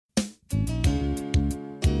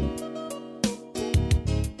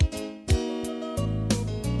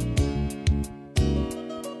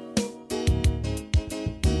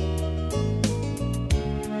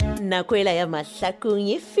nako ela ya Mahlakung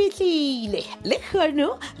e fihlile le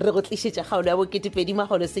kgono re go tlišetša kgaolo ya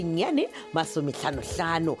bo2 senyane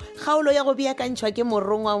 55 kgaolo ya go beakantšhwa ke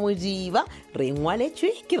morongwa Modiba re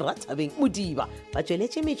ngwaletšwe ke Rathabeng Modiba ba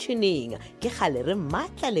tšweletše metšhineng ke Kgalere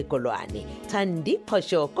Matla Lekolwane Thandi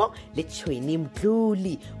Phoshoko le Tshweni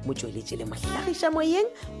Mdluli motšweletši le mahlagiša moyeng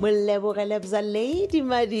Molebogele bza Lady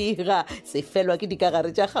Madira sefelwa ke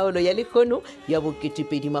dikagare tša kgaolo ya lekgono ya bo2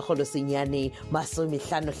 senyane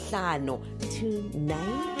 55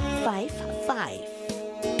 2955.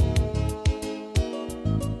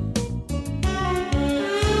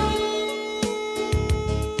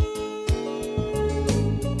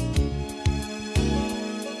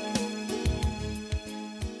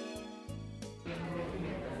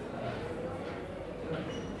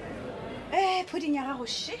 Pudding ya gago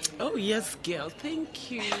she. Oh yes girl, thank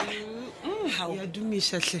you. How? Ya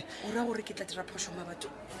dumisha hle. O ra gore ke tla dira phosho ma batho.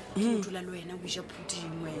 Ke dula le wena o ja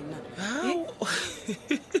pudding wena. How?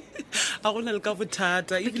 A gona le ka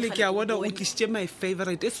bothata ebile ke a bona o tlisitse my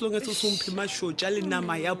favorite as long as o somphe mashoja le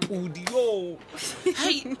nama ya pudi yo.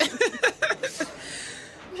 Hey.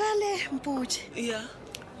 Vale mpotse. Yeah.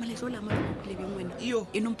 Maletlo la ma le beng wena. Yo.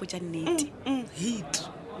 E no mpotsa nnete. Heat.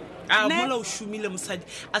 Mola o shumile mosadi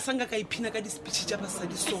a sanga ka iphina ka di speech tša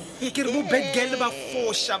basadi so ke re bo bad girl ba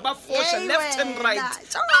fosha left and right.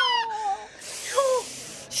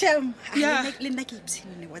 Shem, Yeah. le nna ke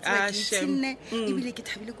ipshinne wa Ah, tswa ke Shem. ipshinne e bile ke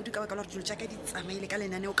thabile kudu ka baka la dilo tša ka di tsamaile ka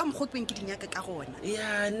lenaneo ka mogopeng ke dinyaka ka gona.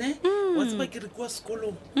 Ya ne wa tseba ke re kwa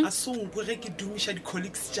sekolong a sonkwe ge ke dumisha di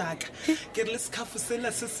colleagues tšaka ke re le scarf sela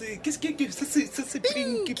se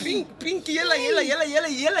pink yela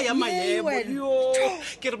ya maemo wena. yo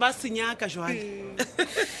ke re ba senyaka jwale.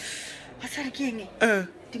 Wa tsara ke eng?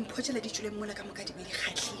 Dimphotsela di tšwele mola ka moka di be di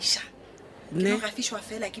kgatlhiša. Ne? No ga fishwa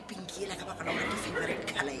fela ke pinki ela ka baka la gore ke favorite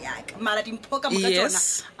color yaka. Mara dimpho ka moka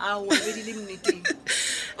Yes. tsona. A o be di le nneteng.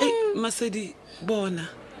 Hey Masedi bona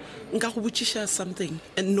nka go botšiša something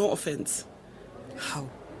and no offense. How?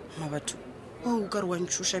 Mabatho. O ka re wa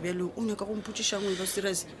ntshusha bjalo o nyaka go mpotšiša ngwe ba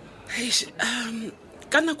serious. Hey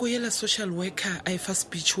ka nako yela social worker a fa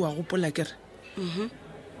speech wa gopola kere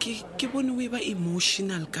ke bone we ba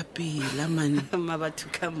emotional ka pela man. Mabatho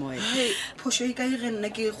ka moya. Hey. Phosho e ka e re nna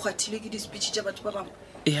ke kgwathile ke di speech tša batho ba bangwe.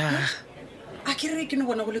 Yeah. A ke re ke no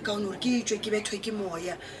bona go le kaone gore ke etswe ke bethwe ke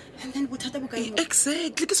moya. And then bothata bo ka eng?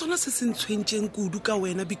 Exactly ke sona se se ntshwentšeng kudu ka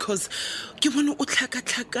wena because ke bone o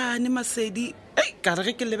tlhakatlhakane Masedi ka re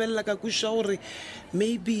ge ke lebelela ka kuša gore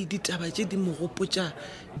maybe ditaba tše di mogopotša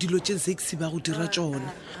dilo tše sexy ba go dira tšona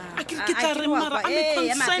a ke tla re mara I'm a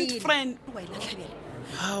concerned friend.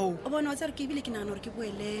 How? O bona wa tsare ke bile ke nagana gore ke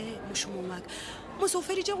boele mošomong wa ka mose o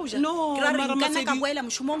feditše go ja No, ke ra re mara nkana ka Masedi- boela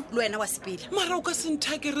mošomong le wena wa sepela mara o ka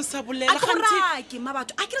senthake re sa a bolela ke gante rake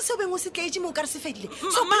mabatho a ke re seo beng o se tlaetse mo o ka re se fedile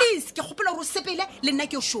so please ke kgopela gore o sepele le nna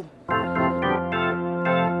ke o šoma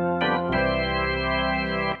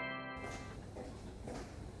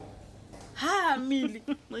ha mili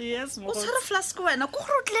Yes, o tshwere flask wena ko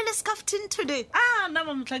gore o tlile scaftin today na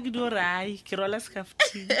mamtlha ke di ore ai ke rola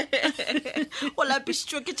scaftin o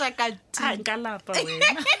lapisitswe ke tša a kanti nka lapa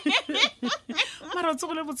wena mara o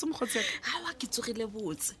tsogile botse mokgotsi yaka awa ke tsogile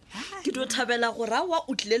botse ke dio thabela gore awa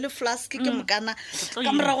o tlile le flask ke mokana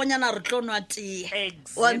ka moragonyana re tlo nwa tee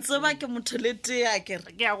Exactly. wa ntseba ke motho le tee a kere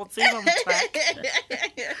ke ya go tseba mothaka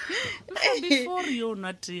before yo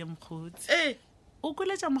nwa tee mokgotsi o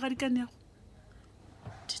kweletša mogadikane yago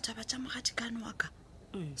ditaba tša mogadikane wa ka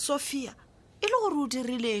Sophia e le gore o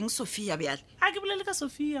dirileng Sophia bjale a ke bolele ka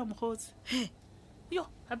Sophia mokgotsi yo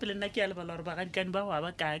gape le nna ke ya lebala gore bagadikane ba go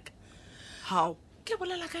ba kaka how ke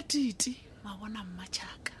bolela ka Titi ma bona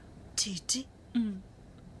mmatšhaka Titi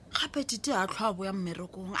gape Titi a tlho a boya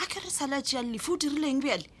mmerekong a ke re sala tšea lefe o dirileng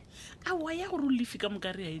bjale a wa ya gore o lefi ka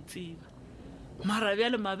moka re a e tseba mara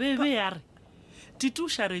bjale mabebe ya re Titi o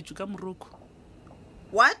šaretšwe ka Morocco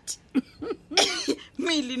what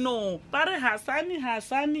Mili no ba re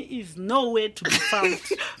Hasani is nowhere to be found.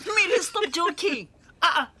 Mili stop joking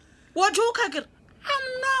wa joka kere I'm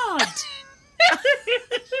not.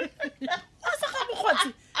 What's ga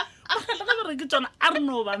bogwatsi ba ga re ke tsona a re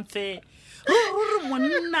no ba mfe re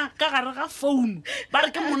monna ka gare ga phone ba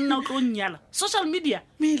re ke monna o tlo nnyala social media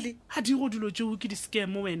Mili ha di go dilo tšeo ke di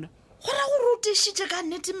scam wena gora go rutešitše ka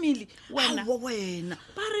nnete Mili Wena. Aowa, wena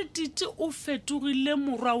ba re Titi o fetogile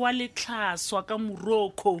morwa wa letlhaswa ka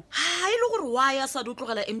Morocco ha e le gore wa ya sa di o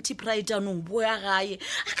tlogela empty pride anong boya gae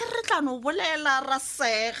a ke re tlano bolela ra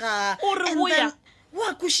sega O re And boya? then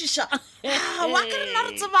wa kwešiša wa ke rena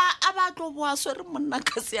re tseba a ba tlo boa swere monna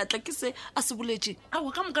ka seatla ke se a se boletše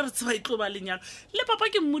awa ka moka re tseba e tlo ba lenyalo le papa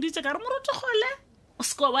ke mmoditse ka re moroto gole o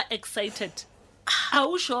se ka wa excited a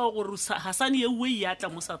o sure gore Hassan ye we ya tla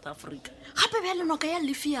mo South Africa gape bjale noka ya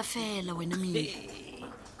lefia fela wena mme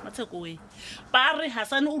Matheko we ba re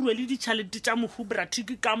Hassan o rwele ditšhalete tša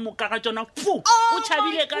mohubratiki ka moka ga tsona fu o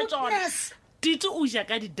tšhabile ka tsona Titi o ja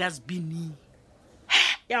ka di-dustbin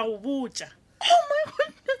ya go botša oh my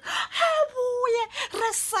goodness abuye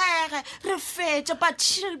re sege re fetše but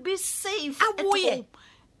she'll be safe abuye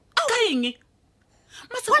ka eng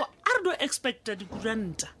Matheko a re do expecta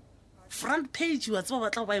dikuranta front page wa tseba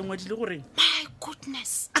batla ba engwadile goreng my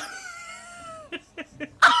goodness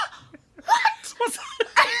what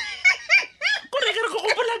kore ke re go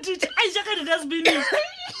gopola Titi a ja ka di-dustbin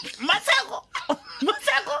Matheko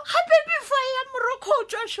gape before ya Morocco o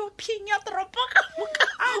tšwa shopping ya toropo ka moka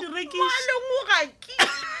a di rekiša malong o gaki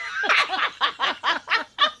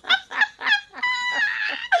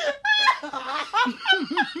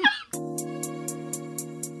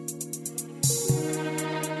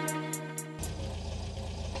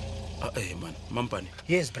man mampane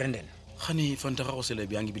Yes, Brendan. gane fanta ga go se le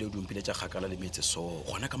bjang ebile o dumpile tša kgakala le metse so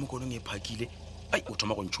gona ka mokonong e phakile ai o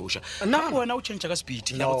thoma go ntšhoša gape wena o tšhentšha ka speed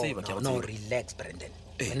ke a go tseba No, relax, Brendan.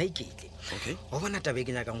 Wena iketle. Okay. Wa bona tabe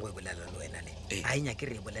ke nyakang go e bolela le wena le. A inya ke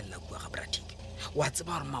re e bolela kua ga Bratiki. Wa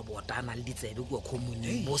tseba gore mabota a na le ditsebe kua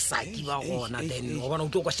commune bo saki ba gona then wa bona o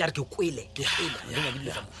tlo kwa share ke kwele.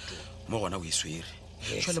 mo gona o e swere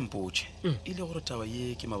jwa lempotše e le gore taba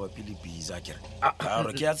ye ke mabapi le bisa kere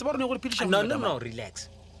aro ke a tseba gore ne gore phediša No, relax.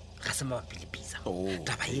 Ga se mabapi le pizza. Oh,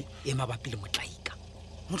 Taba e e mabapi le motlaika.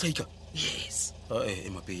 motlaika Yes. e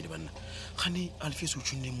mapele banna gane alfies o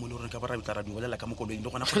tshonneng mo le gore ka ba rabitla radio bolela ka mokoloing le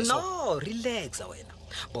gona No, relax wena.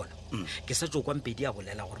 Bona. Ke sa tswa mpedi a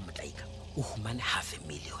bolela gore motlaika o humane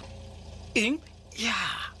 500,000. eng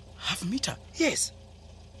Yeah. half meter Yes.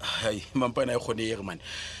 ai mampane a e kgone ege mane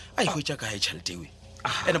a e hwetša ka e tšhaletewe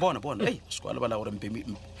ene bona ei o sekwa lebala gore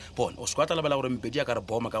bona o sekwa tla lebala gore mpedi a ka re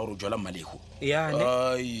boma ka gore o jwala mmalego Yeah, ne.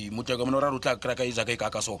 ai motleka mone o ra re o tla kry-a ka e jaka e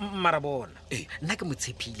kaka so Mara bona. Eh. Nna ke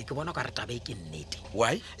motshepile ke bona ka re taba e ke nnete.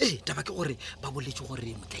 why Taba ke gore ba boletse gore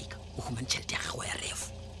motlaika o humane tšhelete ya gagwe ya ref.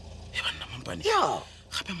 e banna mampane Yeah.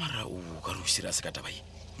 gape mara o ka re o serious ka taba e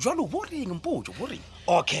jwalo bo reng mpotso bo reng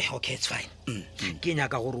Okay, it's fine. Ke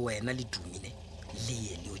nyaka gore wena le Dumine le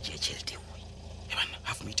ye le o tšea tšhelete eo. e banna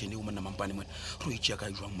half meter e o monna mampane mone re o itšea ka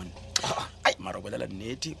jwang mone ai mara o bolela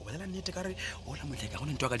nnete ka re ola motleka go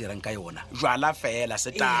ne nto a ka dirang ka yona jwala fela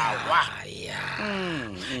setawa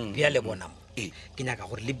Bjale bona mo. Eh. Ke nyaka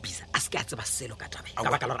gore le bisa a se ke a tseba selo ka taba e. Ka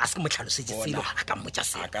baka la gore a se ke mo tlhalosetse selo a ka mmotša a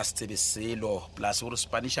selo. ka se tsebe selo plus gore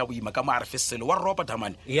spanish a boima ka mo a re fe selo wa ropa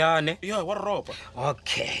tamane Yane. ya wa ropa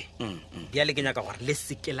Okay. Bjale ke nyaka gore le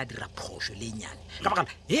se ke la dira phošo le nyane. Ka baka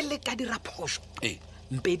la he le ka dira phošo.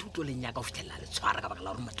 Mpedi o tlo le nyaka o fitlhelela le tshwara ka baka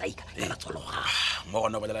la gore motlaika ka la tshologa. mo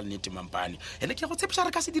gona o bolela nnete mampane ene ke go tshepiša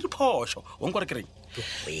re ka se dire phošo o nkore ke reng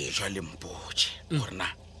wele. jwale mpotše gore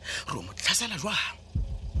na re o mo tlhasela jwang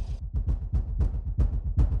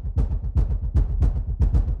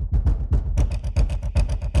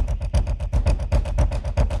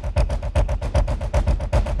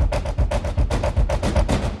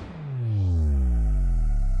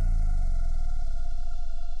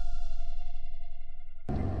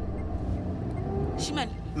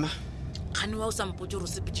Shimane Ma. kgane wa o sampotse gore o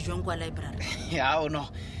sepetse jwang kwa library ya o no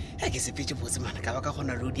ke sepetse botse mana ka ba ka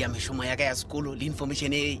gona load ya mešomo ya ka ya sekolo le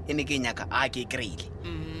information e ne ke nyaka a ke e kry-ile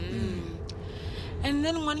and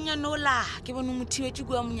then ngwanenyane ola ke bone mothiwetse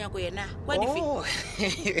kua monyako yena kwa dife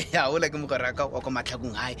ya ola ke mogwera ka wa ko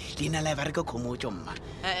Mahlakung hae leina la ba re ka khomotso mma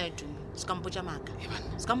Dumi se ka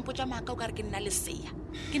mpotša maaka o ka re ke nna lesea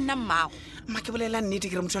ke nna mmago mma ke bolela nnete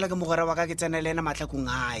ke re mothola ke mogwera wa ka ke tsena le ena Mahlakung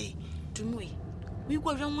hae Dumi o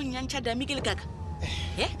ikwa jwang monyantšha dami ke le kaka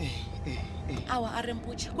awa a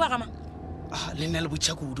rempotše kua gama le nna le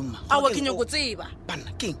botšha kudu mma awa ke nyako tseba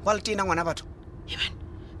banna keng wa letena ngwana batho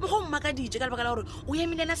mogo mma ka dije ka lebaka la gore o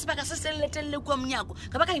emile na sebaka se seleletelele kua monyako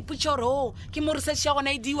ka ba ka ipotša gore o ke mo research ya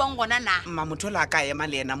gona e diiwang gona na mma motho le a ka ema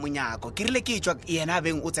le ena monyako ke rile ke tswa yena a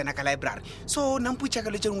beng o tsena ka library so nampotša ka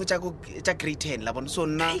le tše dingwe tša grade 10 la bone so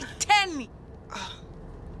nna 10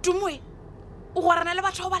 Dumwe o gorana le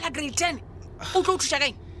batho ba bala grade 10 o tlo o thuša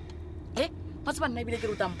kaeng ba tseba nna ebile ke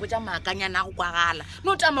re o tampotša maakanyana go kwagala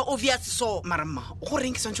no tama obvious so mara mma go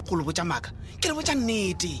reng ke swantse go le botša maaka ke le botša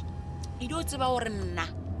nnete e di o tseba gore nna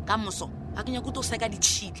ka moso a ke nyako o to seka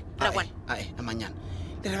ditšhile ra kwane ae amanyana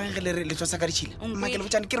le rabeng ge le tswa sa ka ditšhile Nkwe. mma ke le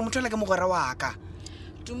botšane ke re motho le ke mogwera wa ka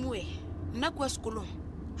Dumwe nna kua sekolong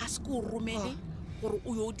a se ke o romele gore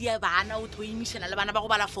o yo dia bana o tho emišana le bana ba go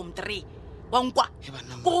bala form 3 wa nkwa He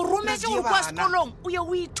bana mo. go rometse Nna go kwa die bana. sekolong o ye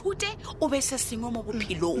o ithute o be se sengwe mo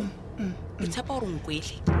bophelong ke tshepa gore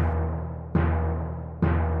nkwele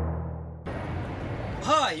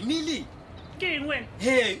Ai, Millie. ke eng wena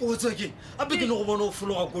Hey, o tsa ke. Ape ke no go bona o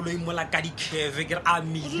fologa koloi mola ka dikeve ke re a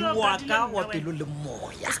Millie wa ka wa pelo le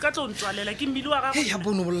moya. o se ka tlo ntswalela ke mmele wa gago Hey, ya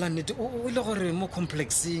bono bolla nnete o ile gore mo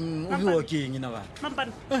complexing o bua ke eng na ba?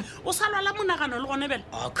 mampane o sa lwala monagano le gone bele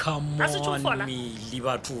Ah, come A se tšo fola. on, Millie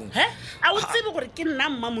bathong. he a o tsebe gore ke nna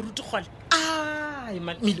mma moruti gole Ai,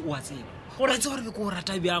 man, Millie wa tseba. Gore- Gore tse gore be ko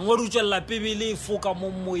rata bjang wa re utswella pebele e foka mo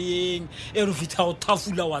moyeng e re fitha go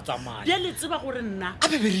thafula wa tsamaya. bjale tseba gore nna A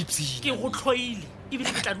be be re ipsile. ke go tlhoile ebile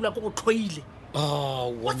ke tla dula ko go tlhoile Ah,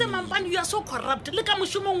 o tse mampane you are so corrupt le ka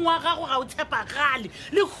mošomong wa gago ga o tshepagale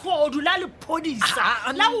le godu la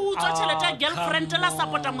lephodisa la go utswa tšhelete ya girlfriend la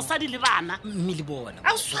support-a mosadi le bana Millie bona.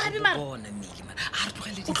 A o swabe, mara. Bona Millie man. A re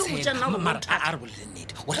tlogele O tlo botša nna ditshela. gore Mara bothata. a re bolele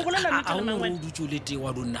nnete. O bolela nnete le mang o wena? dutse o le teng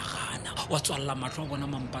wa do nagana. Wa tswalla matlho a bona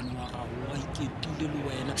mampane wa gago wa iketile le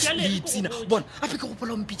wena. Bjale, Le ke itsina. go botša. Bona, ape ke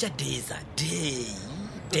gopola o mpitša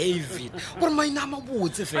David. Gore maina a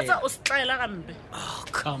mabotse wa fela. tsa o se tlaela gampe Oh,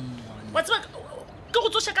 come on. wa tseba ke go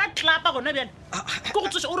tsoše ka tlapa gona bjale ke go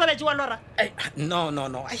tsoše o robetse wa lora Ai, no.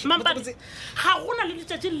 Ai, mampane botse- ga gona le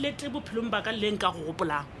letšatši lete bophelong ba ka leng ka go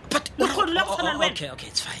gopolang But Le kgono la go tshwana le wena. okay,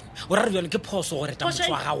 it's fine. O ra re bjale ke phoso gore ta Phoso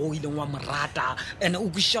motho wa gago o ileng wa morata and o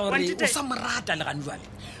kweša gore Wantite- o sa morata le gane jwale.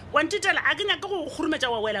 wantitela a ke nyaka go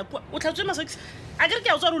kgorometša wa wela kua o tlhatswe masokisi a ke re ke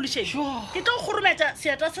a o tswa re o lešedi Sure. ke tlo go kgorometša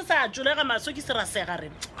seata se sa tsolega masokisi ra sega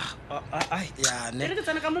rena Ai, ya ke ne. re ke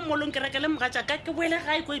tsena ka mo molong ke rekele mogatšaka ke boele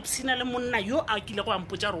gae ko ipsina le monna yo a kile go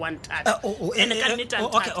ampotša gore one thata Ene ka nnete a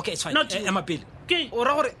nthata. Okay, it's fine. Not you. Ema pele. Ke? O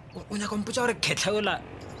ra gore o nyaka mpotsa gore khetla yola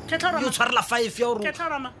Khetla rama. yo tshwarela 5 ya gore ke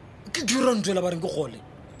tlharama ke dira ntwela ba reng ke gole.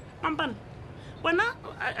 mampane wena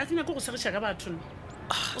a ke nyako go segiša ka batho nna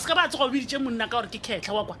o se ka ba tsoga o biditše monna ka gore ke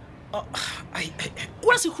kgetlha wa kwa Ai.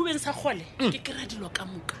 kua sehubeng sa gole ke kry-a dilo ka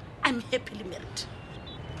moka I'm happily married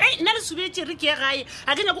nna le subetse re ke ye gae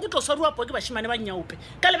ga ke nyako go tlo swariwa po ke bašimane ba nyaope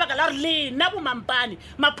ka lebaka la gore lena bo mampane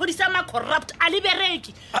maphodisa a ma-corrupt a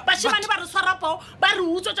lebereki bašimane ba re swara poo ba re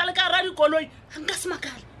utswa tša le ka gara dikoloi nka se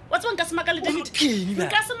makale wa tseba nka se makale David keng ba?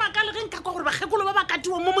 nka se makale ge nka kwa gore bakgekolo ba ba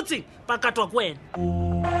katiwa mo motseng ba katwa ko wena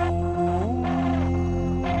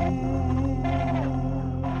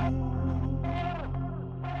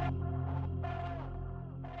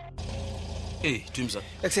tumsa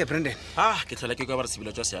Except Brendan. ke tlhola ke kwa ba re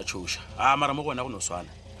sebilo tsa se ya tšhoša mara mo gona go no swana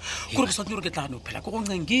kore ke swatne gore ke tla no phela ke go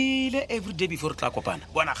ncenkile every day before re tla kopana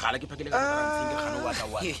bona gala ke phakele ka ke gano wa tla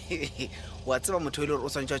wa wa tseba motho e le gore o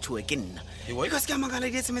swantse a tshoe ke nna because ke a makala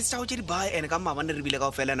di-sms tšago tše di-buy and ka maabane re bile ka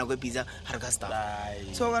go fela nako e pizza ga re ka staff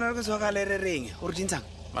so kana re ke swakale re reng gore dintshang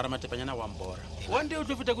mara matepanyana wa mbora one day o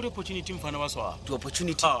tlo feta ko di-opportunity mfana wa swa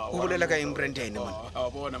di-opportunity o bolela ka eng Brendan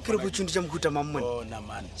man ke re opportunity tša mohuta mammone bona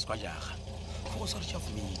man sekwa jaga go sa re tša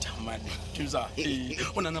fomita man tusa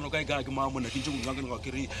o nanano kae kae ke maamona ke ntse gotswang ke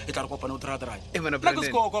re e tla re kopana o tratrai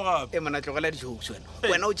sekoko gape mana tlogela di-jokes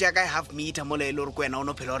wena o tšea kae half meter mola e le gore ko wena o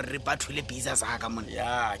no phela gore re bathole pizza saka mone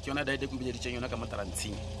ya ke yona daete ko bileditšeng yona ka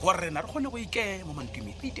motarantsheng gore rena re kgone go ikema mo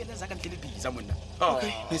mantumeng re itele zaka ntle le bisa monna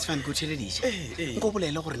it's fine go theledise nko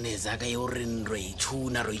bolele gore ne zaka eo reng ro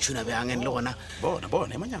itšhuna bjang and le gona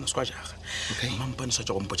bona emanyana sekwa jaga mampane sa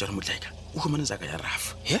tša gompotša re motleka o humane zaka ya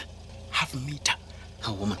raf half meter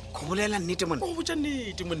woman go bolela nnete mone o botša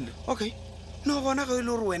nnete monna okay no gona ge e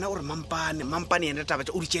le gore wena o re mampane yena taba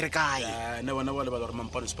tša o di tšere kae na bona ba lebala gore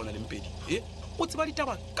mampane o sepona le mpedi o tseba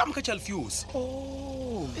ditaba ka moka tša alfios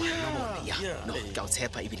no ke a o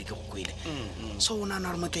tshepa ebile ke go kwele so o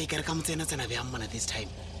nana gore motho e kere ka motsena bjang mona this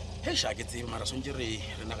time sha ke tsebe mara swantse re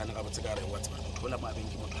nagana ga botse ka re wa tseba motho ola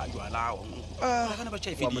mabenke motho a jwalao kana ba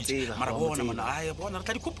tšhaefeditše mara bona mona bona re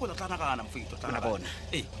tla dikgopola tla nagana mofeto bona go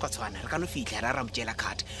tshwana re ka no fitlha ra motšela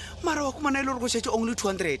card mara wa kumana e le gore go šetse only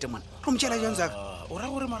 200 mona ro motšela jang zaka o ra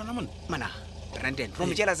gore marana mona mana Brandon ro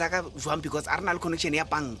motšela zaka jwang because a re na le connection ya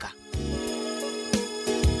banka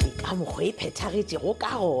ka mokgwa e phethagetšego ka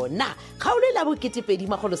gona kgaolo e la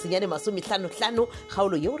bo2,555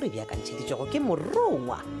 kgaolo yeo re beakantšheditšego ke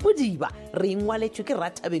morongwa modiba re ngwaletšwe ke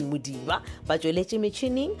rathabeng modiba ba tsweletše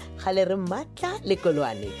metšhineng gale re maatla le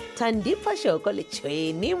kolwane thandipa šoko le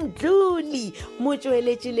tšhweni mtlole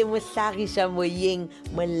motsweletši le mohlagiša moyeng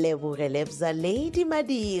moleboge lebza lady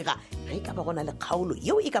madira ge e ka ba gona le kgaolo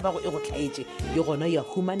yeo e ka bago e go tlhaetše ke gona ya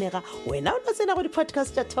humanega wena o no tsena go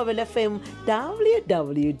di-podcast tša Thobel FM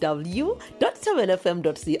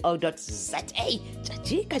www.thobelfm.co.za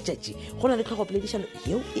tšatši ka tšatši go na le tlhogopoledišano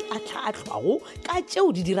yeo e ahlaahlwago ka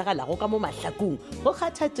tšeo di diragalago ka mo Mahlakung go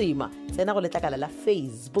kgatha tema tsena go letlakala la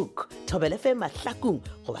Facebook Thobel FM Mahlakung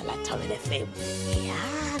go ba la Thobel FM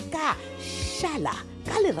yaka šala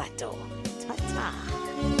ka lerato thata